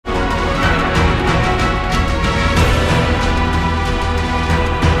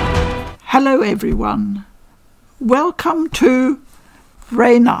Hello everyone. Welcome to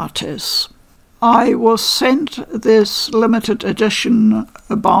Reynatis. I was sent this limited edition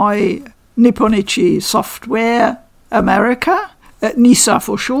by Nipponichi Software America, NISA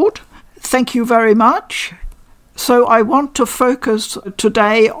for short. Thank you very much. So I want to focus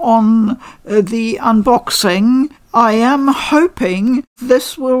today on the unboxing. I am hoping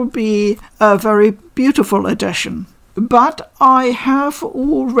this will be a very beautiful edition, but I have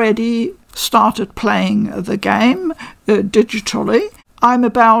already started playing the game digitally. I'm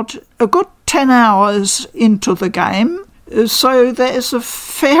about a good 10 hours into the game, so there is a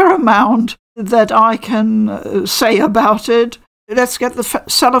fair amount that I can say about it. Let's get the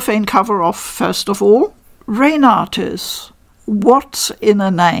cellophane cover off first of all. Reynatis. What's in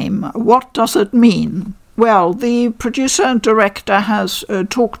a name? What does it mean? Well, the producer and director has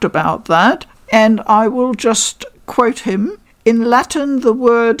talked about that, and I will just quote him. In Latin, the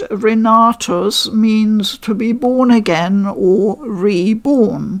word renatus means to be born again or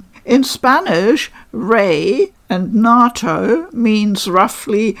reborn. In Spanish, rey and nato means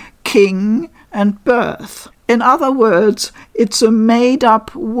roughly king and birth. In other words, it's a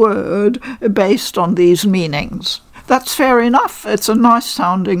made-up word based on these meanings. That's fair enough. It's a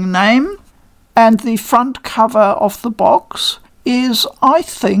nice-sounding name. And the front cover of the box is, I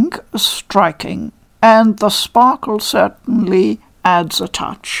think, striking. And the sparkle certainly adds a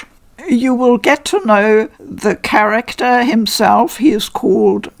touch. You will get to know the character himself. He is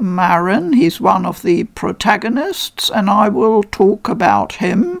called Marin. He's one of the protagonists, and I will talk about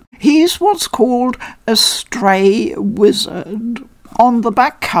him. He's what's called a stray wizard. On the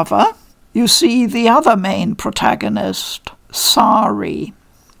back cover, you see the other main protagonist, Sari.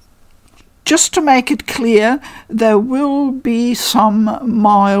 Just to make it clear, there will be some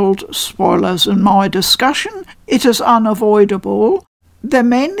mild spoilers in my discussion. It is unavoidable. They're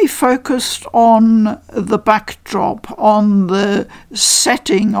mainly focused on the backdrop, on the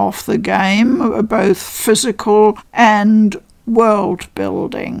setting of the game, both physical and world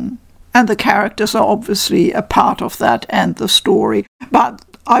building. And the characters are obviously a part of that and the story. But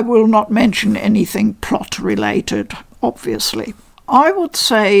I will not mention anything plot related, obviously. I would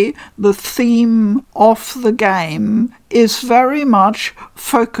say the theme of the game is very much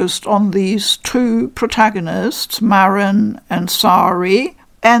focused on these two protagonists, Marin and Sari,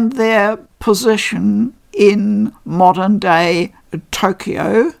 and their position in modern-day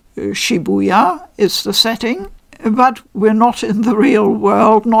Tokyo. Shibuya is the setting. But we're not in the real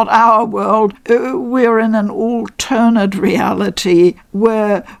world, not our world. We're in an alternate reality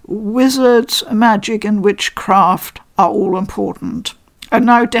where wizards, magic and witchcraft are all important. And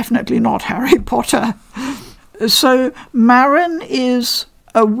no, definitely not Harry Potter. So Marin is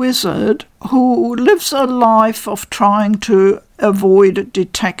a wizard who lives a life of trying to avoid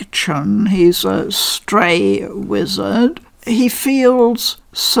detection. He's a stray wizard. He feels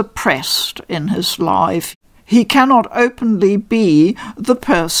suppressed in his life. He cannot openly be the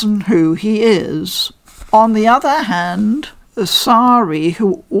person who he is. On the other hand, Sari,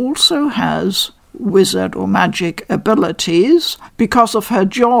 who also has wizard or magic abilities, because of her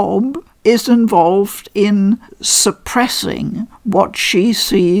job, is involved in suppressing what she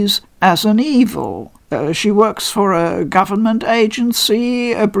sees as an evil. She works for a government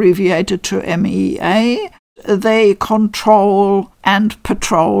agency, abbreviated to MEA. They control and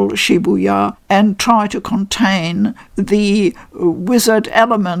patrol Shibuya and try to contain the wizard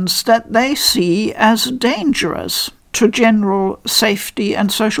elements that they see as dangerous to general safety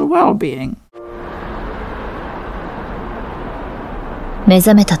and social well-being. 目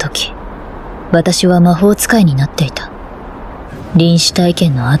覚めた時、私は魔法使いになっていた。臨死体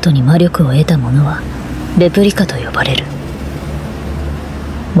験の後に魔力を得た者はレプリカと呼ばれる。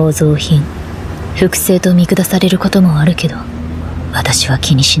模造品、複製と見下されることもあるけど、私は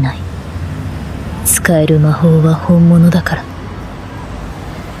気にしない。使える魔法は本物だから。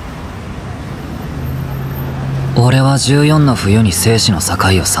俺は14の冬に生死の境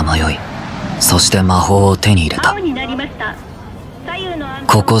をさまよい、そして魔法を手に入れた。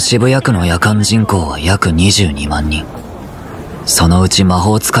ここ渋谷区の夜間人口は約22万人。そのうち魔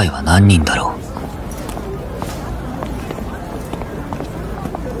法使いは何人だろう。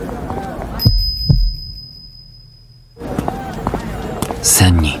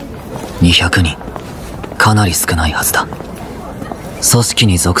1000人、200人、かなり少ないはずだ。組織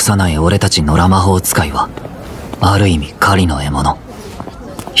に属さない俺たち野良魔法使いは、ある意味狩りの獲物。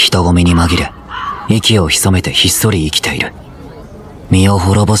人混みに紛れ、息を潜めてひっそり生きている。身を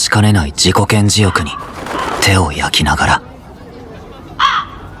滅ぼしかねない自己顕示欲に手を焼きながら。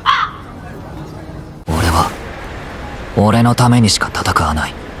俺は、俺のためにしか戦わな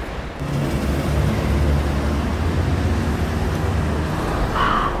い。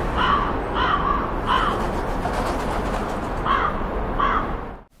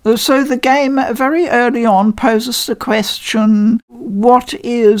So the game very early on poses the question, what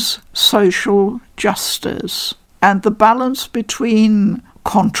is social justice? And the balance between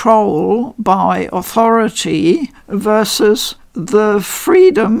control by authority versus the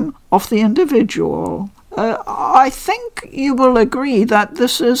freedom of the individual. I think you will agree that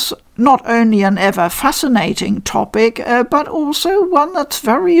this is not only an ever fascinating topic, but also one that's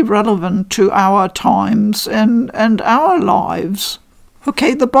very relevant to our times and our lives.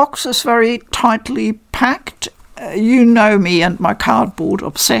 Okay, the box is very tightly packed. You know me and my cardboard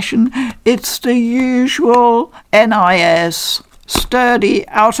obsession. It's the usual NIS sturdy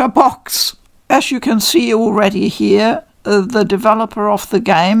outer box. As you can see already here, the developer of the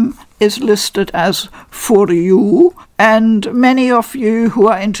game is listed as FuRyu, and many of you who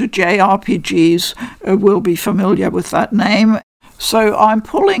are into JRPGs will be familiar with that name. So I'm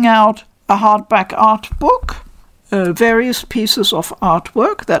pulling out a hardback art book, various pieces of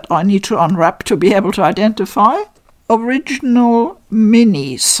artwork that I need to unwrap to be able to identify. Original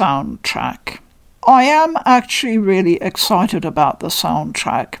mini soundtrack. I am actually really excited about the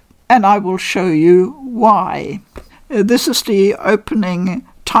soundtrack, and I will show you why. This is the opening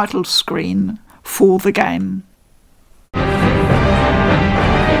title screen for the game.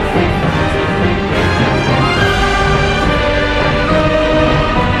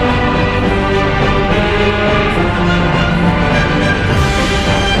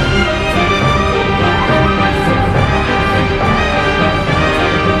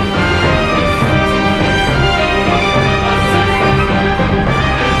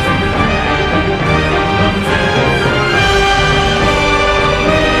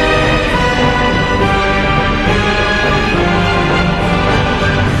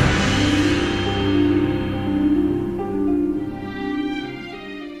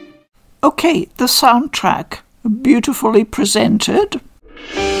 Okay, the soundtrack, beautifully presented.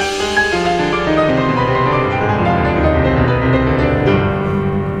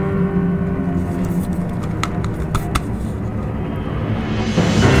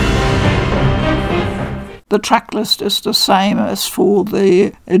 The track list is the same as for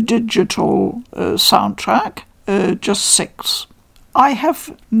the digital soundtrack, just 6. I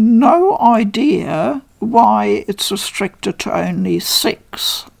have no idea why it's restricted to only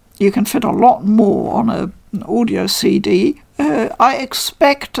 6. You can fit a lot more on an audio CD. I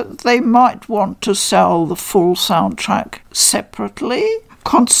expect they might want to sell the full soundtrack separately,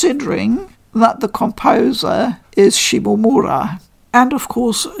 considering that the composer is Shimomura. And of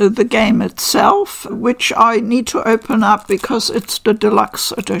course the game itself, which I need to open up because it's the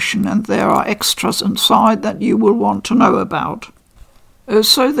Deluxe edition and there are extras inside that you will want to know about.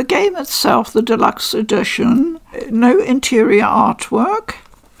 So the game itself, the Deluxe edition, no interior artwork.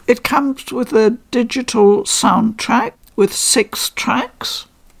 It comes with a digital soundtrack with 6 tracks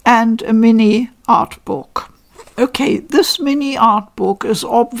and a mini art book. Okay, this mini art book is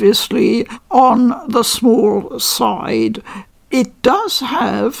obviously on the small side. It does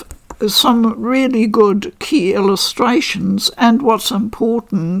have some really good key illustrations, and what's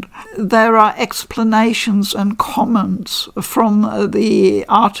important, there are explanations and comments from the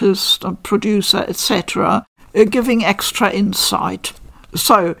artist, producer, etc., giving extra insight.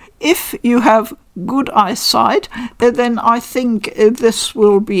 So, if you have good eyesight, then I think this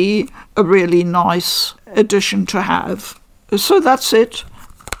will be a really nice addition to have. So that's it,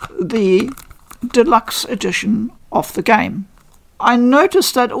 the Deluxe edition of the game. I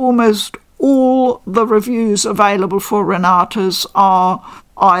noticed that almost all the reviews available for Reynatis are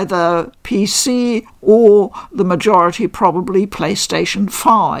either PC or the majority probably PlayStation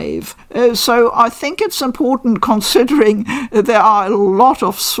 5. So I think it's important, considering there are a lot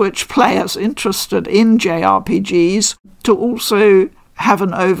of Switch players interested in JRPGs, to also have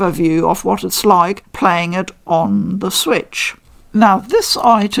an overview of what it's like playing it on the Switch. Now this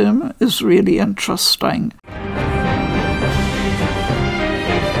item is really interesting.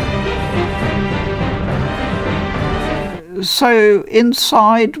 So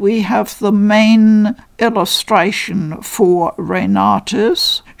inside we have the main illustration for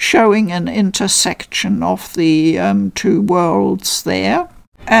Reynatis, showing an intersection of the 2 worlds there.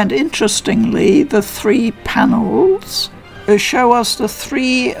 And interestingly, the 3 panels show us the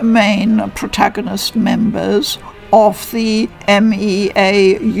 3 main protagonist members of the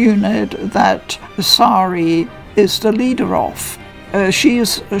MEA unit that Sari is the leader of. She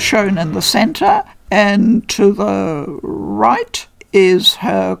is shown in the center, and to the right is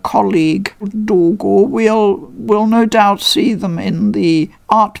her colleague Dogo. We'll no doubt see them in the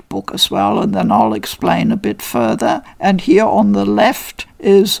art book as well, and then I'll explain a bit further. And here on the left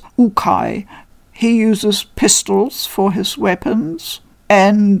is Ukai. He uses pistols for his weapons,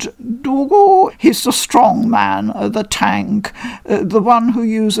 And Dogo, he's the strong man, the tank, the one who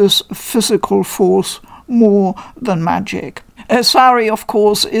uses physical force more than magic. Sari, of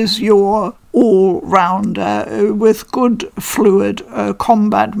course, is your all-rounder with good fluid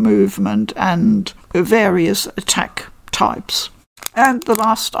combat movement and various attack types. And the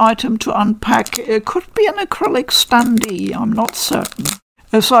last item to unpack could be an acrylic standee, I'm not certain.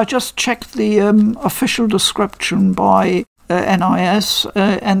 So I just checked the official description by NIS,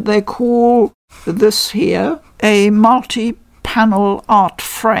 and they call this here a multi-panel art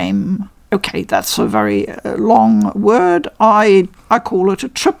frame. Okay, that's a very long word. I call it a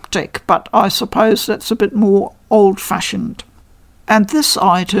triptych, but I suppose that's a bit more old-fashioned. And this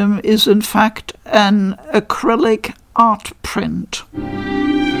item is in fact an acrylic art print.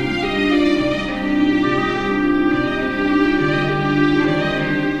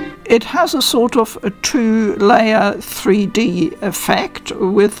 It has a sort of a 2-layer 3D effect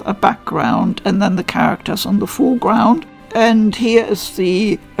with a background and then the characters on the foreground. And here is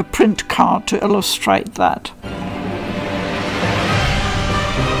the print card to illustrate that.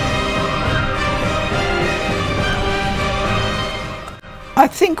 I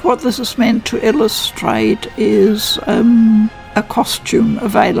think what this is meant to illustrate is a costume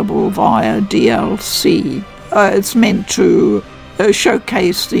available via DLC. It's meant to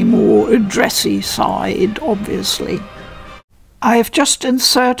showcase the more dressy side, obviously. I have just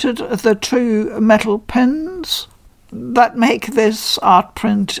inserted the 2 metal pins that make this art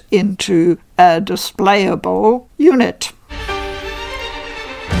print into a displayable unit.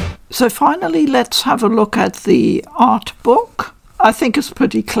 So finally, let's have a look at the art book. I think it's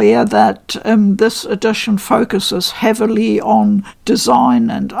pretty clear that this edition focuses heavily on design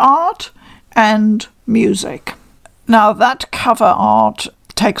and art and music. Now, that cover art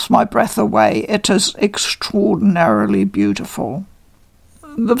takes my breath away. It is extraordinarily beautiful.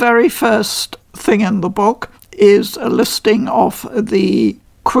 The very first thing in the book is a listing of the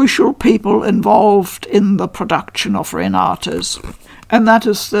crucial people involved in the production of Reynatis. And that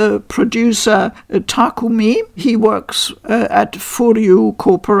is the producer Takumi. He works at FuRyu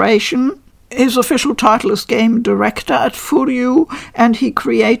Corporation. His official title is Game Director at FuRyu, and he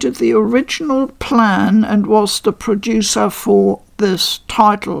created the original plan and was the producer for this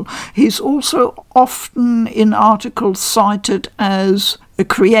title. He's also often in articles cited as a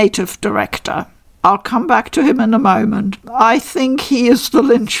creative director. I'll come back to him in a moment. I think he is the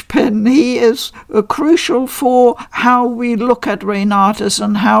linchpin. He is crucial for how we look at Reynatis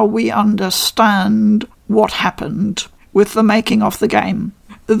and how we understand what happened with the making of the game.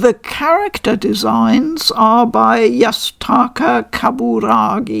 The character designs are by Yasutaka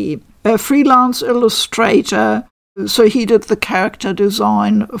Kaburagi, a freelance illustrator. So he did the character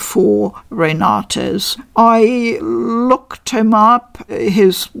design for Reynatis. I looked him up,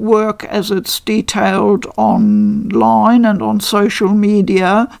 his work as it's detailed online and on social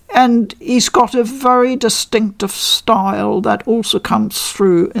media, and he's got a very distinctive style that also comes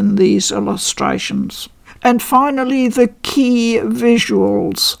through in these illustrations. And finally, the key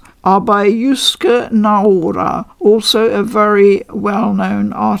visuals are by Yusuke Naora, also a very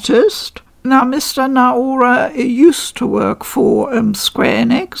well-known artist. Now, Mr. Naora used to work for Square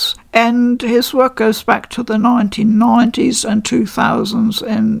Enix, and his work goes back to the 1990s and 2000s,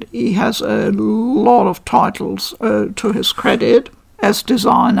 and he has a lot of titles to his credit as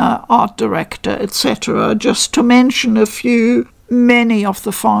designer, art director, etc. Just to mention a few, many of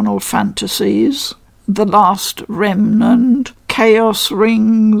the Final Fantasies, The Last Remnant, Chaos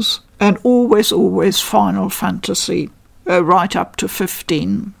Rings, and always Final Fantasy, right up to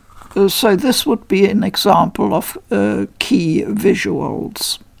 15. So this would be an example of key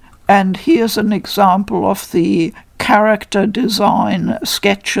visuals. And here's an example of the character design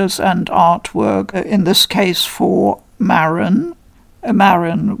sketches and artwork, in this case for Marin,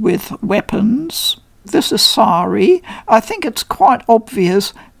 Marin with weapons. This is Sari. I think it's quite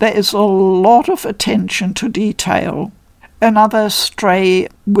obvious there is a lot of attention to detail. Another stray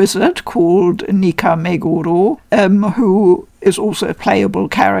wizard called Nika Meguro, who is also a playable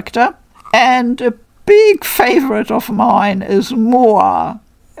character. And a big favourite of mine is Moa.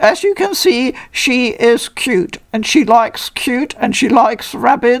 As you can see, she is cute, and she likes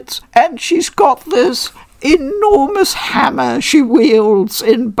rabbits, and she's got this enormous hammer she wields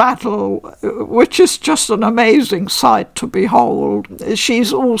in battle, which is just an amazing sight to behold.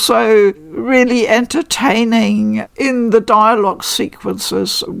 She's also really entertaining in the dialogue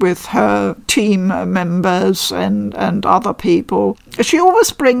sequences with her team members and other people. She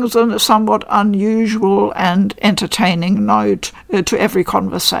always brings a somewhat unusual and entertaining note to every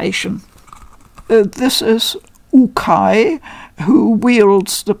conversation. This is Ukai, who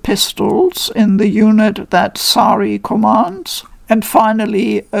wields the pistols in the unit that Sari commands. And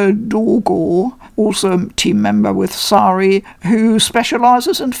finally, Dogo, also a team member with Sari, who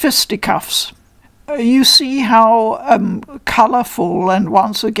specializes in fisticuffs. You see how colourful and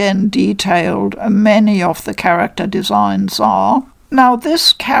once again detailed many of the character designs are. Now,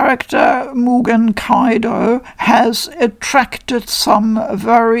 this character, Mugen Kaido, has attracted some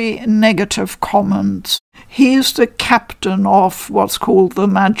very negative comments. He is the captain of what's called the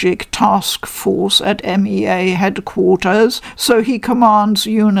Magic Task Force at MEA headquarters, so he commands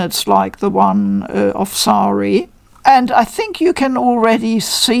units like the one of Sari. And I think you can already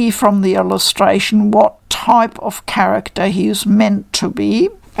see from the illustration what type of character he is meant to be,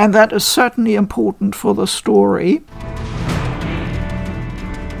 and that is certainly important for the story.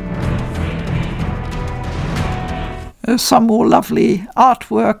 Some more lovely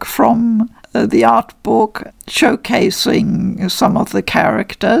artwork from the art book showcasing some of the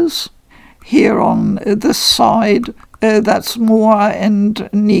characters. Here on this side, that's Moa and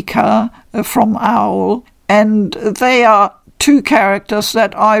Nika from Owl, and they are two characters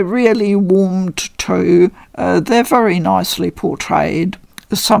that I really warmed to. They're very nicely portrayed.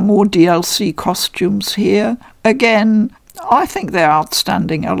 Some more DLC costumes here. Again, I think they're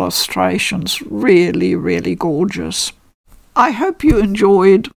outstanding illustrations, really, really gorgeous. I hope you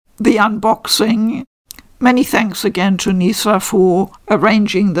enjoyed the unboxing. Many thanks again to NISA for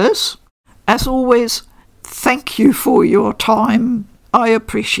arranging this. As always, thank you for your time. I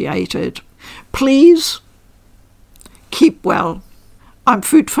appreciate it. Please keep well. I'm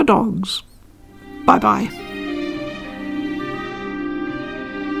Food for Dogs. Bye-bye.